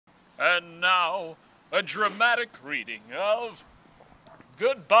And now, a dramatic reading of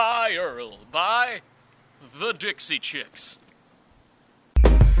Goodbye, Earl by the Dixie Chicks.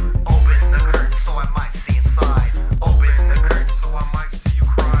 Open the curtain so I might see inside. Open the curtain so I might see you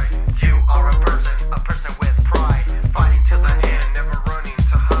cry. You are a person with pride. Fighting till the end, never running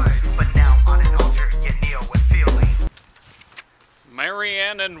to hide. But now on an altar, you kneel with feeling.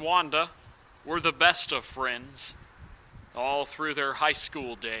 Marion and Wanda were the best of friends all through their high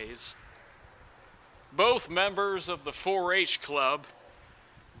school days. Both members of the 4-H club,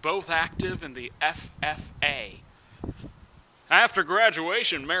 both active in the FFA. After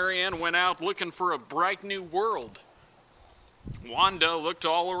graduation, Marianne went out looking for a bright new world. Wanda looked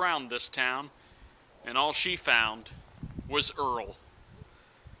all around this town, and all she found was Earl.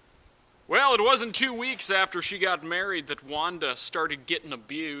 Well, it wasn't 2 weeks after she got married that Wanda started getting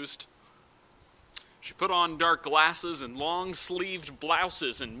abused. She put on dark glasses and long-sleeved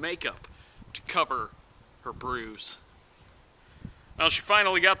blouses and makeup to cover her bruise. Well, she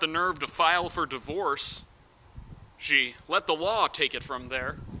finally got the nerve to file for divorce. She let the law take it from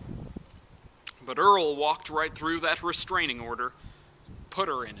there. But Earl walked right through that restraining order and put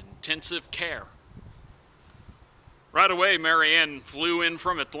her in intensive care. Right away, Marianne flew in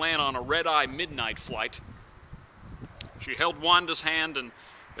from Atlanta on a red-eye midnight flight. She held Wanda's hand and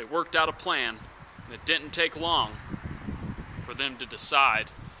they worked out a plan. And it didn't take long for them to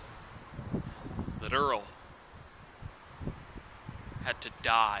decide that Earl had to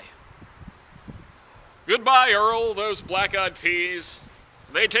die. Goodbye, Earl, those black-eyed peas.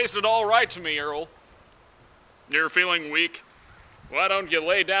 They tasted all right to me, Earl. You're feeling weak? Why don't you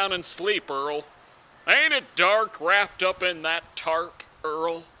lay down and sleep, Earl? Ain't it dark wrapped up in that tarp,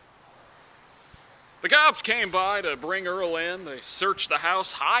 Earl? The cops came by to bring Earl in. They searched the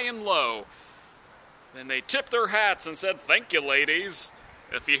house high and low. Then they tipped their hats and said, "Thank you, ladies.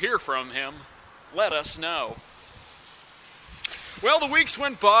 If you hear from him, let us know." Well, the weeks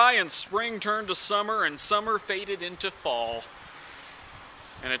went by and spring turned to summer and summer faded into fall.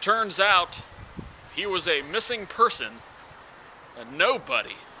 And it turns out he was a missing person that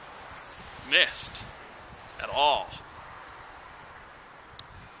nobody missed at all.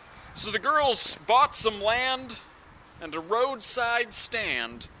 So the girls bought some land and a roadside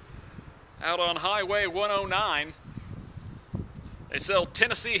stand out on Highway 109. They sell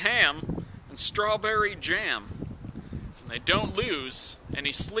Tennessee ham and strawberry jam. And they don't lose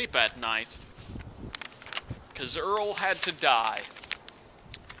any sleep at night, because Earl had to die.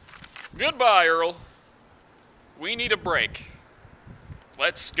 Goodbye, Earl. We need a break.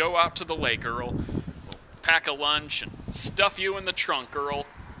 Let's go out to the lake, Earl. We'll pack a lunch and stuff you in the trunk, Earl.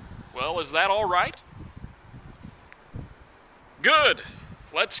 Well, is that all right? Good.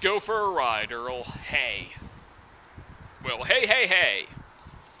 Let's go for a ride, Earl. Hey. Well, hey, hey, hey.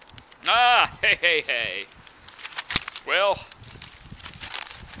 Ah, hey, hey, hey. Well,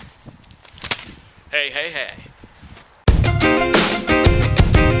 hey, hey, hey.